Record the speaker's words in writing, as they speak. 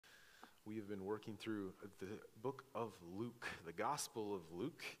We have been working through the book of Luke, the Gospel of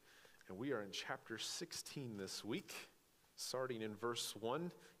Luke, and we are in chapter 16 this week, starting in verse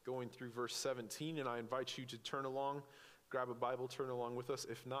 1, going through verse 17, and I invite you to turn along, grab a Bible, turn along with us.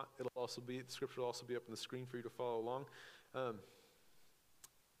 If not, the scripture will also be up on the screen for you to follow along.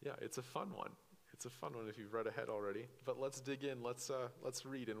 It's a fun one. It's a fun one if you've read ahead already, but let's dig in, let's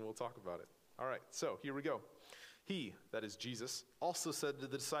read and we'll talk about it. All right, so here we go. He, that is Jesus, also said to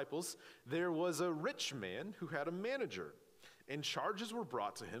the disciples, "There was a rich man who had a manager, and charges were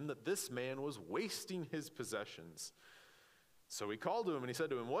brought to him that this man was wasting his possessions. So he called to him and he said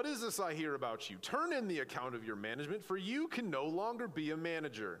to him, 'What is this I hear about you? Turn in the account of your management, for you can no longer be a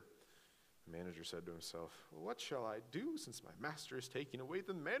manager.' The manager said to himself, 'What shall I do since my master is taking away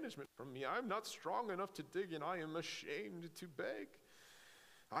the management from me? I am not strong enough to dig, and I am ashamed to beg.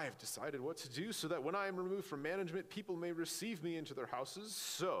 I have decided what to do so that when I am removed from management, people may receive me into their houses.'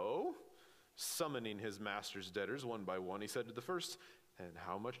 So, summoning his master's debtors one by one, he said to the first, 'And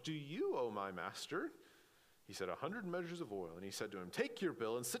how much do you owe my master?' He said, 100 measures of oil. And he said to him, 'Take your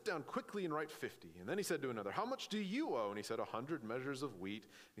bill and sit down quickly and write 50. And then he said to another, 'How much do you owe?' And he said, 100 measures of wheat.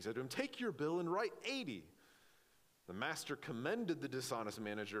 He said to him, 'Take your bill and write 80. The master commended the dishonest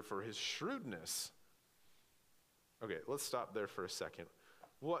manager for his shrewdness." Okay, let's stop there for a second.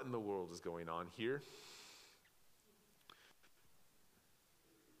 What in the world is going on here?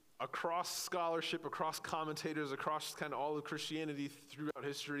 Across scholarship, across commentators, across kind of all of Christianity throughout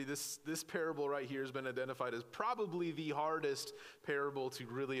history, this parable right here has been identified as probably the hardest parable to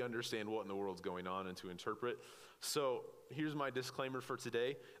really understand what in the world's going on and to interpret. So here's my disclaimer for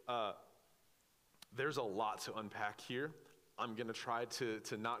today. There's a lot to unpack here. I'm going to try to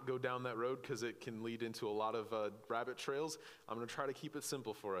not go down that road because it can lead into a lot of rabbit trails. I'm going to try to keep it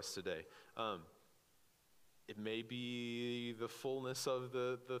simple for us today. It may be the fullness of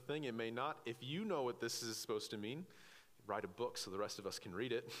the thing. It may not. If you know what this is supposed to mean, write a book so the rest of us can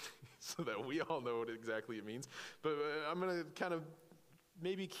read it so that we all know what exactly it means. But I'm going to kind of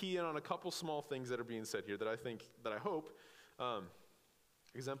maybe key in on a couple small things that are being said here that I hope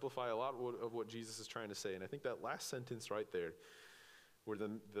exemplify a lot of what Jesus is trying to say. And I think that last sentence right there, where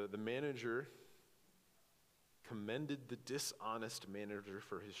the manager commended the dishonest manager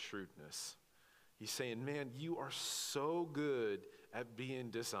for his shrewdness. He's saying, man, you are so good at being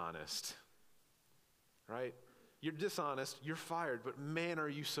dishonest, right? You're dishonest, you're fired, but man, are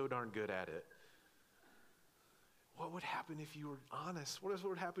you so darn good at it. What would happen if you were honest? What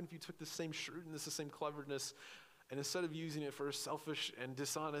would happen if you took the same shrewdness, the same cleverness, and instead of using it for a selfish and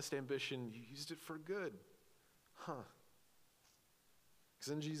dishonest ambition, you used it for good? Because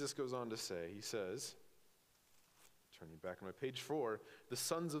then Jesus goes on to say, he says, turning back on my page 4, "The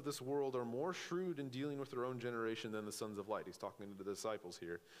sons of this world are more shrewd in dealing with their own generation than the sons of light." He's talking to the disciples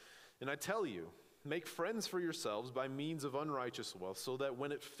here. "And I tell you, make friends for yourselves by means of unrighteous wealth, so that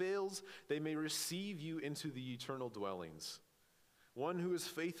when it fails, they may receive you into the eternal dwellings. One who is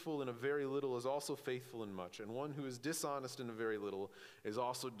faithful in a very little is also faithful in much, and one who is dishonest in a very little is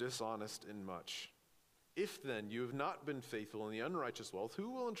also dishonest in much. If then you have not been faithful in the unrighteous wealth, who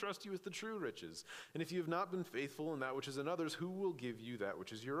will entrust you with the true riches? And if you have not been faithful in that which is another's, who will give you that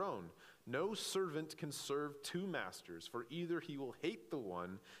which is your own? No servant can serve two masters, for either he will hate the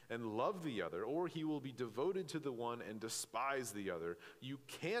one and love the other, or he will be devoted to the one and despise the other. You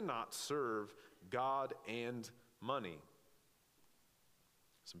cannot serve God and money."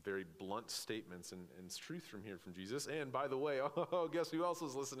 Some very blunt statements and truth from here from Jesus. And by the way, guess who else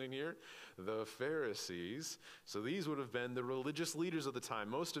was listening here? The Pharisees. So these would have been the religious leaders of the time.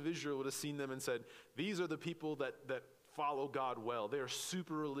 Most of Israel would have seen them and said, these are the people that follow God well. They are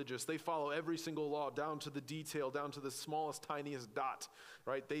super religious. They follow every single law down to the detail, down to the smallest, tiniest dot,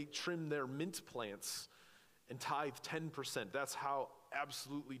 right? They trim their mint plants and tithe 10%. That's how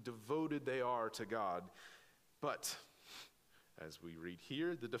absolutely devoted they are to God. But as we read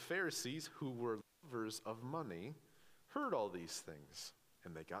here, the Pharisees, who were lovers of money, heard all these things,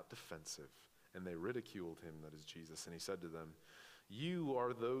 and they got defensive, and they ridiculed him, that is Jesus. And he said to them, "You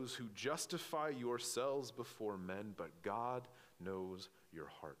are those who justify yourselves before men, but God knows your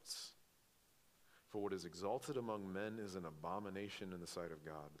hearts. For what is exalted among men is an abomination in the sight of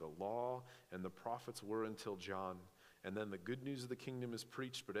God. The law and the prophets were until John, and then the good news of the kingdom is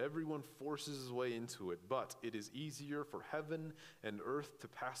preached, but everyone forces his way into it. But it is easier for heaven and earth to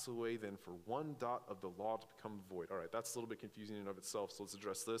pass away than for one dot of the law to become void." All right, that's a little bit confusing in and of itself, so let's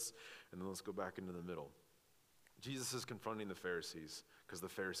address this, and then let's go back into the middle. Jesus is confronting the Pharisees because the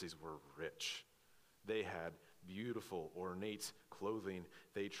Pharisees were rich. They had beautiful, ornate clothing.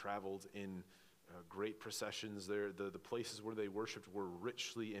 They traveled in great processions. The places where they worshiped were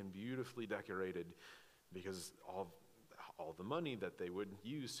richly and beautifully decorated because all the money that they would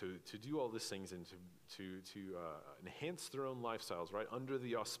use to do all these things and to enhance their own lifestyles, right? Under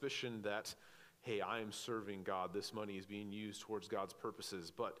the auspicion that, hey, I am serving God. This money is being used towards God's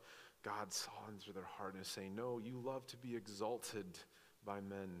purposes. But God saw into their heart and is saying, no, you love to be exalted by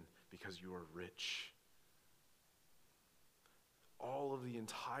men because you are rich. All of the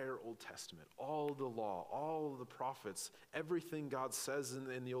entire Old Testament, all the law, all of the prophets, everything God says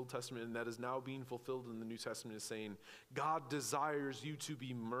in the Old Testament and that is now being fulfilled in the New Testament is saying, God desires you to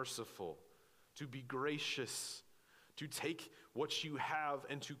be merciful, to be gracious, to take what you have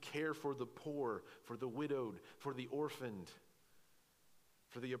and to care for the poor, for the widowed, for the orphaned,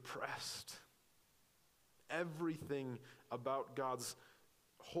 for the oppressed. Everything about God's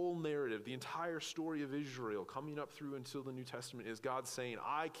whole narrative, the entire story of Israel coming up through until the New Testament is God saying,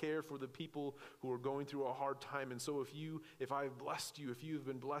 I care for the people who are going through a hard time. And so if I have blessed you, if you have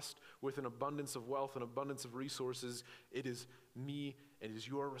been blessed with an abundance of wealth, an abundance of resources, it is me, it is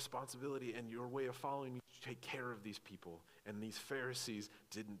your responsibility and your way of following me to take care of these people. And these Pharisees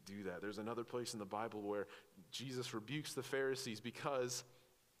didn't do that. There's another place in the Bible where Jesus rebukes the Pharisees because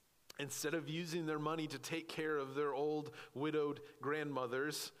instead of using their money to take care of their old widowed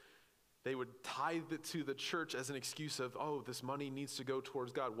grandmothers, they would tithe it to the church as an excuse of, oh, this money needs to go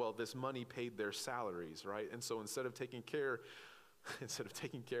towards God. Well, this money paid their salaries, right? And so instead of taking care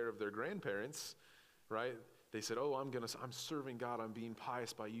of their grandparents, right, they said, oh, I'm serving God, I'm being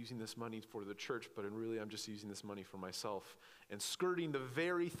pious by using this money for the church, but really I'm just using this money for myself and skirting the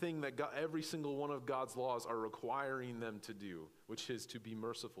very thing that every single one of God's laws are requiring them to do, which is to be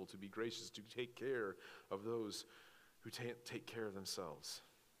merciful, to be gracious, to take care of those who can't take care of themselves.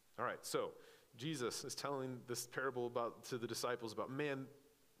 All right, so Jesus is telling this parable to the disciples about, man,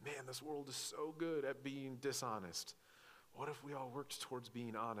 this world is so good at being dishonest. What if we all worked towards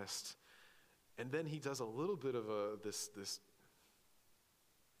being honest? And then he does a little bit of this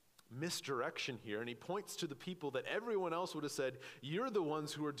misdirection here, and he points to the people that everyone else would have said, you're the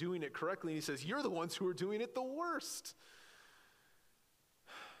ones who are doing it correctly, and he says, you're the ones who are doing it the worst.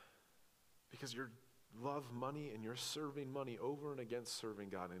 Because you love money, and you're serving money over and against serving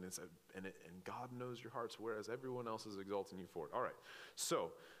God, and God knows your hearts, whereas everyone else is exalting you for it. All right,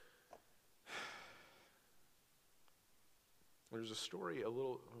 so there's a story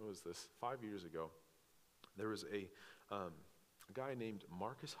what was this, 5 years ago. There was a guy named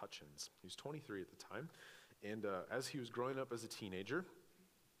Marcus Hutchins. He was 23 at the time. And as he was growing up as a teenager,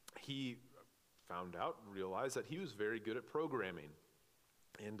 he realized that he was very good at programming.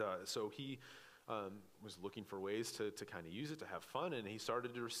 And so he was looking for ways to kind of use it, to have fun. And he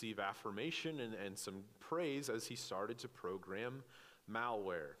started to receive affirmation and some praise as he started to program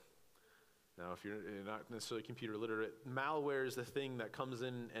malware. Now, if you're not necessarily computer literate, malware is the thing that comes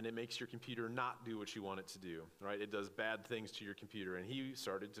in and it makes your computer not do what you want it to do, right? It does bad things to your computer. And he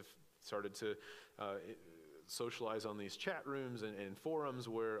started to socialize on these chat rooms and forums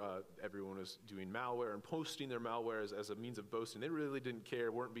where everyone was doing malware and posting their malware as a means of boasting. They really didn't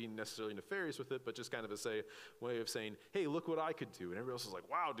care, weren't being necessarily nefarious with it, but just kind of a way of saying, hey, look what I could do. And everybody else was like,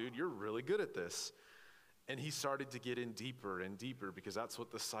 wow, dude, you're really good at this. And he started to get in deeper and deeper because that's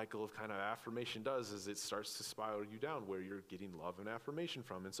what the cycle of kind of affirmation does, is it starts to spiral you down where you're getting love and affirmation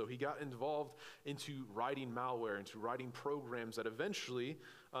from. And so he got involved into writing malware, into writing programs that eventually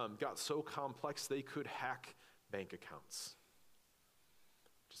got so complex they could hack bank accounts,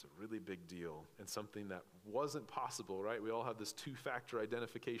 which is a really big deal and something that wasn't possible, right? We all have this two-factor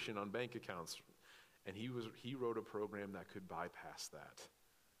identification on bank accounts, and he wrote a program that could bypass that.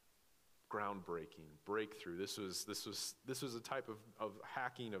 Groundbreaking, breakthrough. This was a type of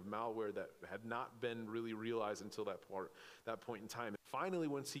hacking of malware that had not been really realized until that point in time. And finally,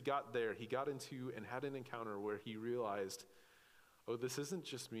 once he got there, he got into and had an encounter where he realized, oh, this isn't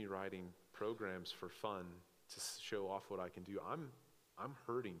just me writing programs for fun to show off what I can do. I'm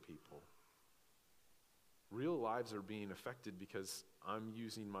hurting people. Real lives are being affected because I'm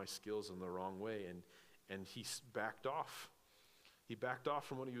using my skills in the wrong way, and he backed off. He backed off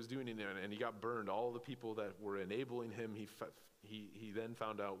from what he was doing, and he got burned. All the people that were enabling him, he then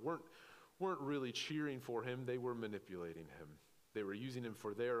found out weren't really cheering for him. They were manipulating him. They were using him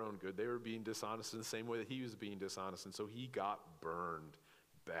for their own good. They were being dishonest in the same way that he was being dishonest. And so he got burned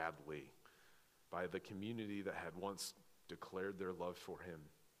badly by the community that had once declared their love for him.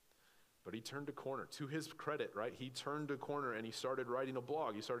 But he turned a corner. To his credit, right? He turned a corner and he started writing a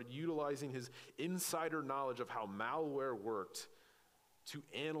blog. He started utilizing his insider knowledge of how malware worked to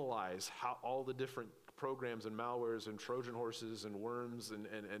analyze how all the different programs and malwares and Trojan horses and worms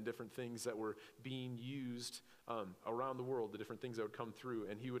and different things that were being used around the world, the different things that would come through.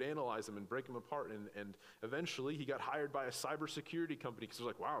 And he would analyze them and break them apart. And eventually he got hired by a cybersecurity company because it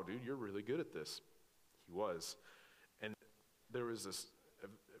was like, wow, dude, you're really good at this. He was. And there was this,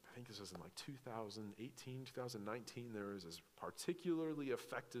 I think this was in like 2018, 2019, there was this particularly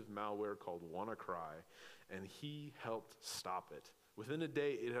effective malware called WannaCry, and he helped stop it. Within a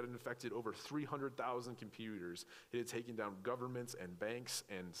day, it had infected over 300,000 computers. It had taken down governments and banks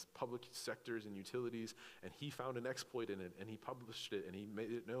and public sectors and utilities, and he found an exploit in it, and he published it, and he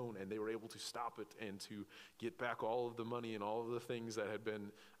made it known, and they were able to stop it and to get back all of the money and all of the things that had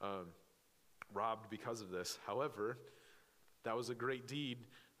been robbed because of this. However, that was a great deed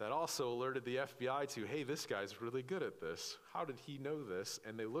that also alerted the FBI to, hey, this guy's really good at this. How did he know this?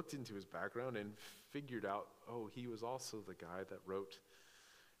 And they looked into his background and figured out, oh, he was also the guy that wrote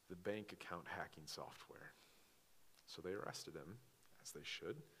the bank account hacking software. So they arrested him, as they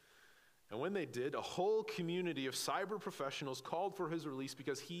should. And when they did, a whole community of cyber professionals called for his release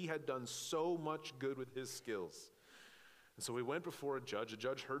because he had done so much good with his skills. And so we went before a judge. A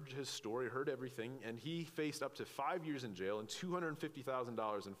judge heard his story, heard everything, and he faced up to 5 years in jail and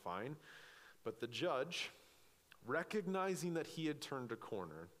 $250,000 in fine. But the judge, recognizing that he had turned a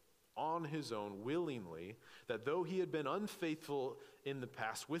corner on his own willingly, that though he had been unfaithful in the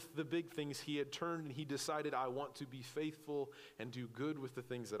past with the big things, he had turned and he decided, I want to be faithful and do good with the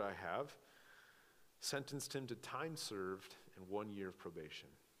things that I have, sentenced him to time served and 1 year of probation.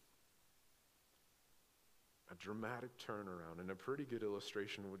 A dramatic turnaround and a pretty good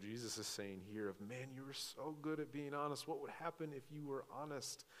illustration of what Jesus is saying here of, man, you were so good at being honest. What would happen if you were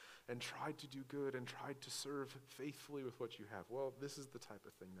honest and tried to do good and tried to serve faithfully with what you have? Well, this is the type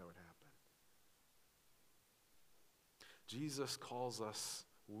of thing that would happen. Jesus calls us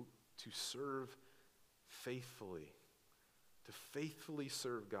to serve faithfully, to faithfully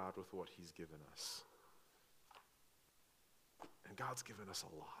serve God with what he's given us. And God's given us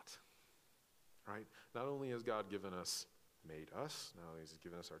a lot. Right? Not only has God made us, not only has he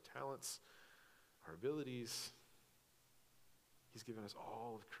given us our talents, our abilities, he's given us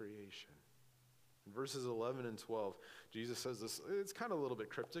all of creation. In verses 11 and 12, Jesus says this, it's kind of a little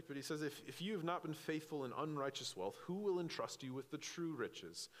bit cryptic, but he says, if you have not been faithful in unrighteous wealth, who will entrust you with the true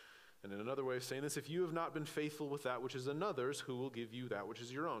riches? And in another way of saying this, if you have not been faithful with that which is another's, who will give you that which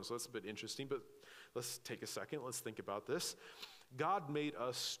is your own? So that's a bit interesting, but let's take a second. Let's think about this. God made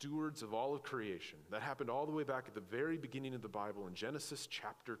us stewards of all of creation. That happened all the way back at the very beginning of the Bible in Genesis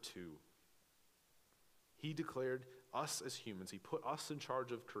chapter 2. He declared us as humans, he put us in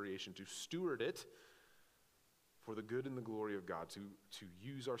charge of creation to steward it for the good and the glory of God, to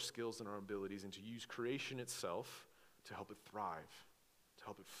use our skills and our abilities and to use creation itself to help it thrive, to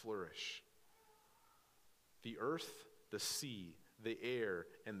help it flourish. The earth, the sea, the air,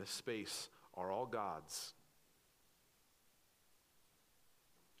 and the space are all God's.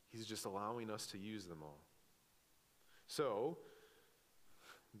 He's just allowing us to use them all. So,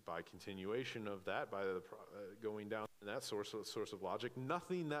 by continuation of that, by going down in that source of logic,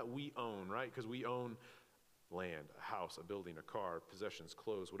 nothing that we own, right? Because we own land, a house, a building, a car, possessions,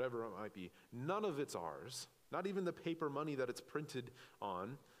 clothes, whatever it might be. None of it's ours. Not even the paper money that it's printed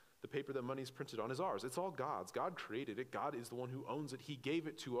on. The paper that money is printed on is ours. It's all God's. God created it. God is the one who owns it. He gave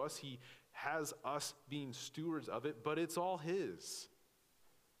it to us. He has us being stewards of it, but it's all his.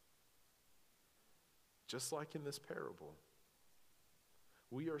 Just like in this parable.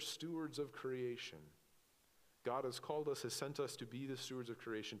 We are stewards of creation. God has called us, has sent us to be the stewards of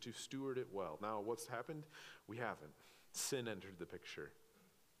creation, to steward it well. Now, what's happened? We haven't. Sin entered the picture.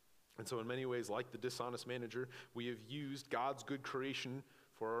 And so in many ways, like the dishonest manager, we have used God's good creation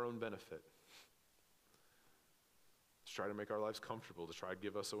for our own benefit. To try to make our lives comfortable, to try to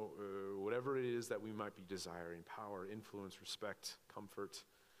give us whatever it is that we might be desiring, power, influence, respect, comfort,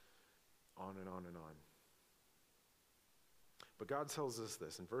 on and on and on. But God tells us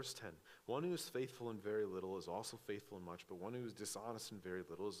this in verse 10, one who is faithful in very little is also faithful in much, but one who is dishonest in very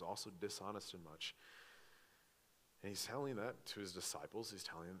little is also dishonest in much. And he's telling that to his disciples, he's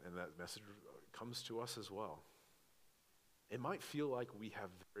telling them, and that message comes to us as well. It might feel like we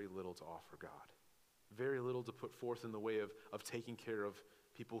have very little to offer God, very little to put forth in the way of taking care of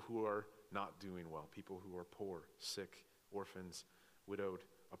people who are not doing well, people who are poor, sick, orphans, widowed,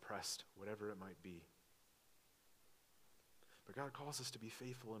 oppressed, whatever it might be. But God calls us to be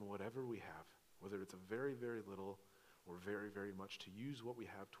faithful in whatever we have, whether it's a very, very little or very, very much, to use what we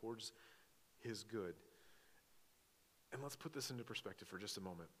have towards his good. And let's put this into perspective for just a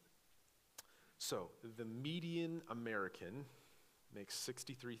moment. So, the median American makes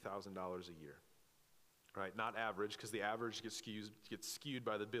 $63,000 a year. right? Not average, because the average gets skewed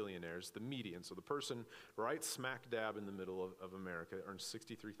by the billionaires, the median. So the person right smack dab in the middle of America earns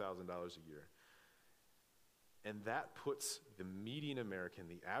 $63,000 a year. And that puts the median American,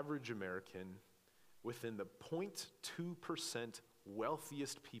 the average American, within the 0.2%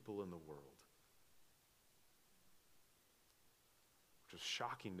 wealthiest people in the world. Which was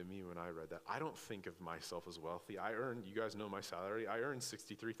shocking to me when I read that. I don't think of myself as wealthy. You guys know my salary, I earn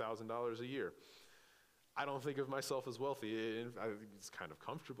 $63,000 a year. I don't think of myself as wealthy. It's kind of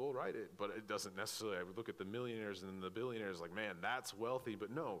comfortable, right? But it doesn't necessarily, I would look at the millionaires and the billionaires like, man, that's wealthy.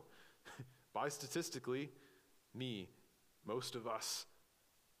 But no, by statistically, most of us,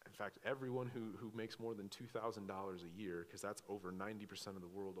 in fact, everyone who makes more than $2,000 a year, because that's over 90% of the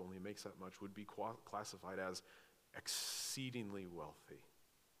world only makes that much, would be classified as exceedingly wealthy.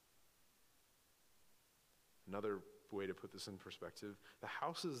 Another way to put this in perspective, the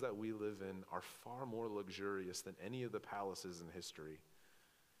houses that we live in are far more luxurious than any of the palaces in history.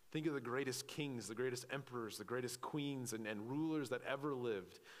 Think of the greatest kings, the greatest emperors, the greatest queens and rulers that ever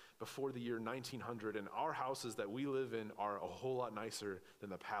lived before the year 1900, and our houses that we live in are a whole lot nicer than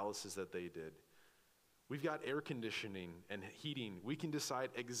the palaces that they did. We've got air conditioning and heating. We can decide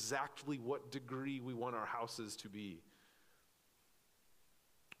exactly what degree we want our houses to be.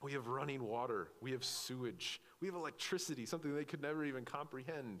 We have running water. We have sewage. We have electricity, something they could never even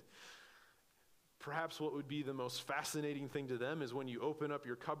comprehend. Perhaps what would be the most fascinating thing to them is when you open up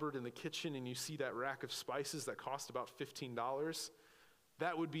your cupboard in the kitchen and you see that rack of spices that cost about $15.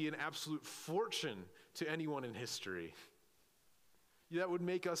 That would be an absolute fortune to anyone in history. That would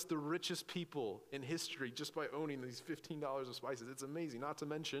make us the richest people in history just by owning these $15 of spices. It's amazing. Not to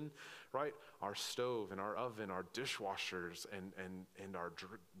mention, right, our stove and our oven, our dishwashers and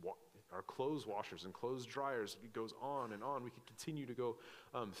our clothes washers and clothes dryers. It goes on and on. We could continue to go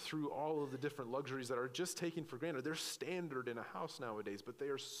through all of the different luxuries that are just taken for granted. They're standard in a house nowadays, but they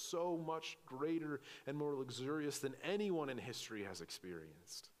are so much greater and more luxurious than anyone in history has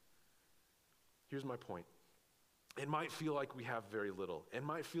experienced. Here's my point. It might feel like we have very little. It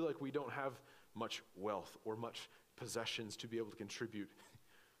might feel like we don't have much wealth or much possessions to be able to contribute,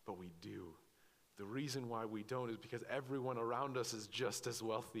 but we do. The reason why we don't is because everyone around us is just as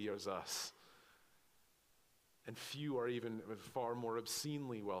wealthy as us. And few are even far more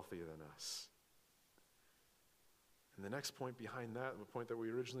obscenely wealthy than us. And the next point behind that, the point that we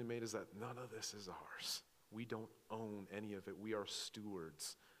originally made, is that none of this is ours. We don't own any of it. We are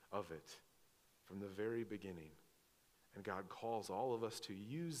stewards of it from the very beginning. And God calls all of us to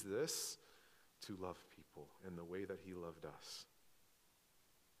use this to love people in the way that he loved us.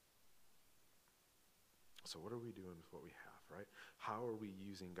 So what are we doing with what we have, right? How are we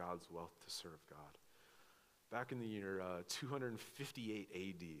using God's wealth to serve God? Back in the year 258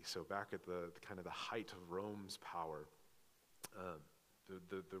 AD, so back at the kind of the height of Rome's power,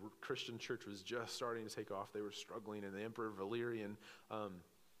 the Christian church was just starting to take off. They were struggling, and the Emperor Valerian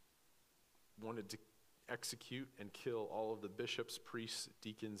wanted to execute and kill all of the bishops, priests,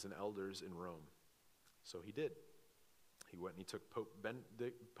 deacons, and elders in Rome. So he did. He went and he took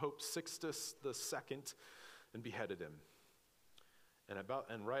Pope Sixtus II and beheaded him.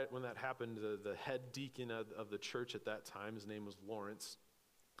 And right when that happened, the head deacon of the church at that time, his name was Lawrence.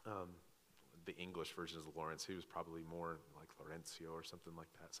 The English version is Lawrence. He was probably more like Laurencio or something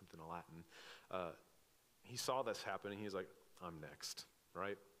like that, something in Latin. He saw this happening. He was like, I'm next,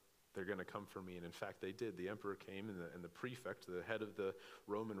 right? They're going to come for me. And in fact, they did. The emperor came, and the prefect, the head of the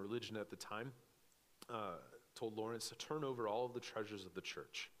Roman religion at the time, told Lawrence to turn over all of the treasures of the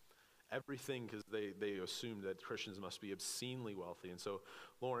church. Everything, because they assumed that Christians must be obscenely wealthy. And so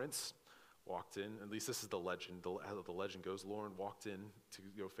Lawrence walked in, at least this is the legend, how the legend goes. Lawrence walked in to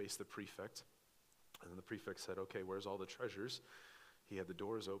go face the prefect. And the prefect said, okay, where's all the treasures? He had the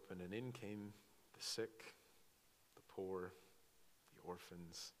doors open, and in came the sick, the poor, the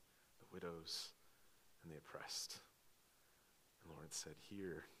orphans, the widows, and the oppressed. And Lawrence said,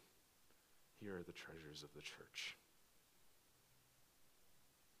 here are the treasures of the church.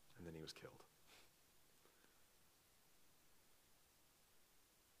 And then he was killed.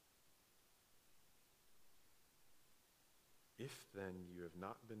 If then you have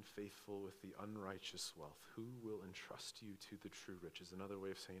not been faithful with the unrighteous wealth, who will entrust you to the true riches? Another way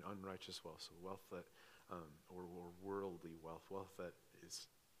of saying unrighteous wealth, so wealth that, or worldly wealth that is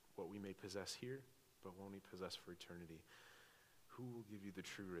what we may possess here, but won't possess for eternity. Who will give you the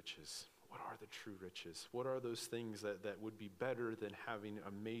true riches? What are the true riches? What are those things that would be better than having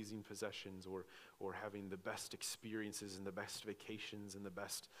amazing possessions or having the best experiences and the best vacations and the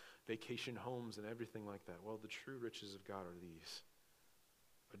best vacation homes and everything like that? Well, the true riches of God are these.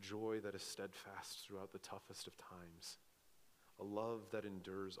 a joy that is steadfast throughout the toughest of times, a love that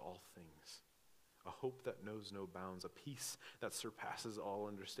endures all things, a hope that knows no bounds, a peace that surpasses all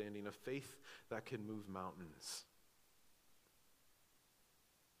understanding, a faith that can move mountains.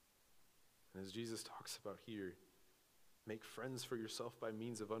 And as Jesus talks about here, make friends for yourself by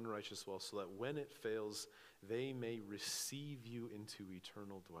means of unrighteous wealth, so that when it fails, they may receive you into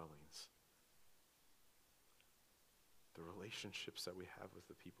eternal dwellings. The relationships that we have with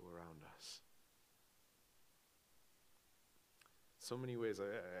the people around us. So many ways,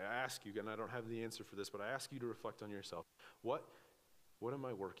 I ask you, and I don't have the answer for this, but I ask you to reflect on yourself. What am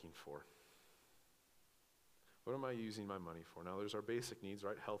I working for? What am I using my money for? Now, there's our basic needs,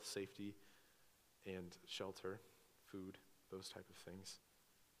 right? Health, safety, and shelter, food, those type of things.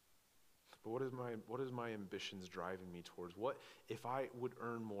 But what is my ambitions driving me towards? What if I would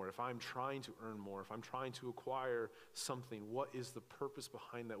earn more? If I'm trying to earn more, if I'm trying to acquire something, what is the purpose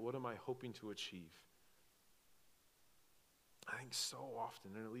behind that? What am I hoping to achieve? I think so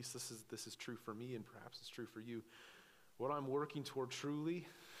often, and at least this is true for me, and perhaps it's true for you, what I'm working toward truly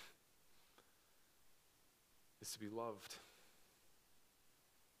is to be loved,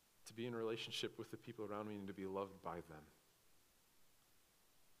 to be in relationship with the people around me and to be loved by them.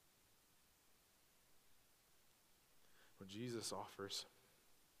 What Jesus offers,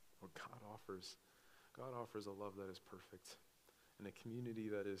 what God offers a love that is perfect and a community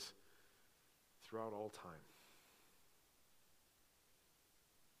that is throughout all time.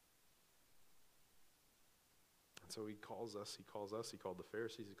 And so he called the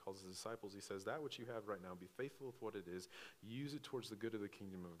Pharisees, he calls his disciples, he says, that which you have right now, be faithful with what it is, use it towards the good of the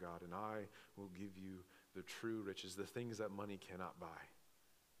kingdom of God, and I will give you the true riches, the things that money cannot buy.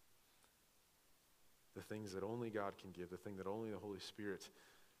 The things that only God can give, the thing that only the Holy Spirit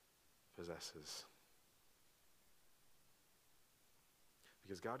possesses.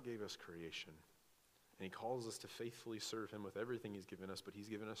 Because God gave us creation, and he calls us to faithfully serve him with everything he's given us, but he's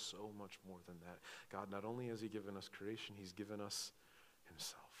given us so much more than that. God, not only has he given us creation, he's given us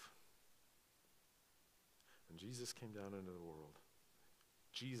himself. When Jesus came down into the world,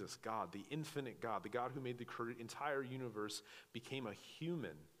 Jesus, God, the infinite God, the God who made the entire universe, became a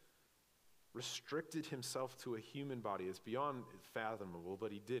human, restricted himself to a human body. It's beyond fathomable,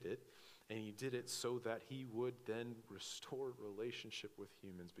 but he did it. And he did it so that he would then restore relationship with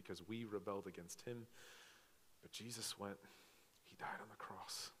humans because we rebelled against him. But Jesus went, he died on the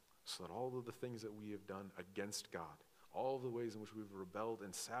cross so that all of the things that we have done against God, all of the ways in which we've rebelled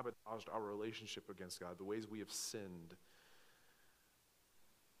and sabotaged our relationship against God, the ways we have sinned,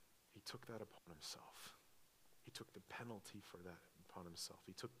 he took that upon himself. He took the penalty for that upon himself.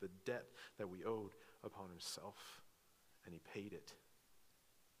 He took the debt that we owed upon himself, and he paid it.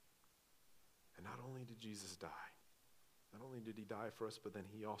 And not only did Jesus die, not only did he die for us, but then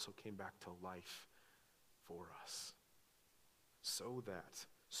he also came back to life for us. So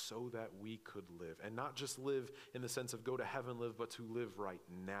that we could live. And not just live in the sense of go to heaven, live, but to live right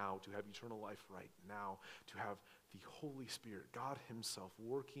now, to have eternal life right now, to have the Holy Spirit, God himself,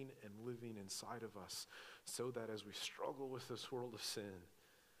 working and living inside of us, so that as we struggle with this world of sin,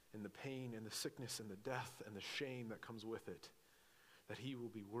 and the pain and the sickness and the death and the shame that comes with it, that he will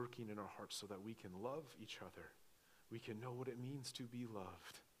be working in our hearts so that we can love each other. We can know what it means to be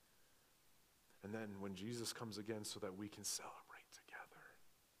loved. And then when Jesus comes again, so that we can celebrate together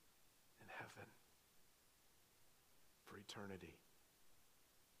in heaven for eternity.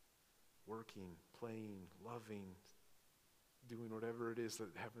 Working, playing, loving, doing whatever it is that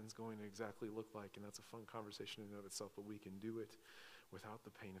heaven's going to exactly look like. And that's a fun conversation in and of itself, but we can do it without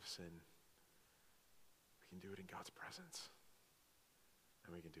the pain of sin. We can do it in God's presence.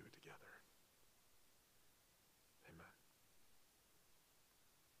 And we can do it together. Amen.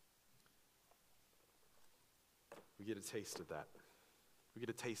 We get a taste of that. We get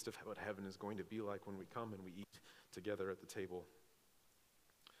a taste of what heaven is going to be like when we come and we eat together at the table.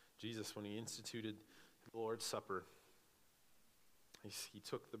 Jesus, when he instituted the Lord's Supper, he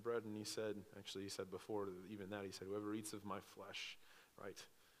took the bread and he said before even that, he said, whoever eats of my flesh, right,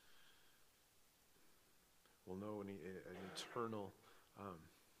 will know an eternal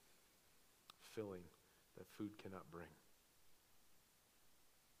filling that food cannot bring.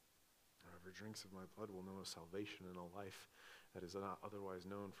 Whoever drinks of my blood will know a salvation and a life that is not otherwise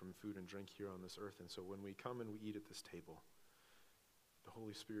known from food and drink here on this earth. And so when we come and we eat at this table, the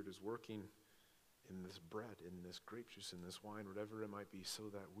Holy Spirit is working in this bread, in this grape juice, in this wine, whatever it might be, so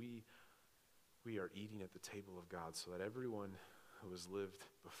that we are eating at the table of God, so that everyone who has lived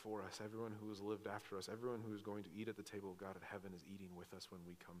before us, everyone who has lived after us, everyone who is going to eat at the table of God at heaven is eating with us when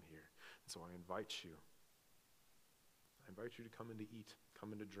we come here. And so I invite you to come and to eat.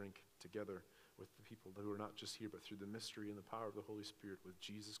 coming to drink together with the people who are not just here, but through the mystery and the power of the Holy Spirit with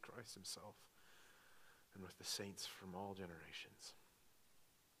Jesus Christ himself and with the saints from all generations.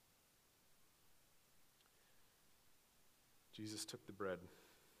 Jesus took the bread,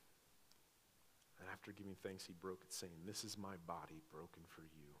 and after giving thanks, he broke it, saying, "This is my body broken for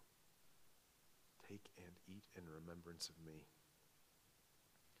you. Take and eat in remembrance of me."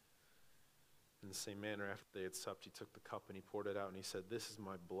 In the same manner, after they had supped, he took the cup and he poured it out, and he said, "This is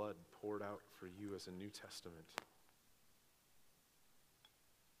my blood poured out for you as a New Testament.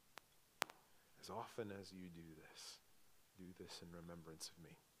 As often as you do this in remembrance of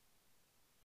me."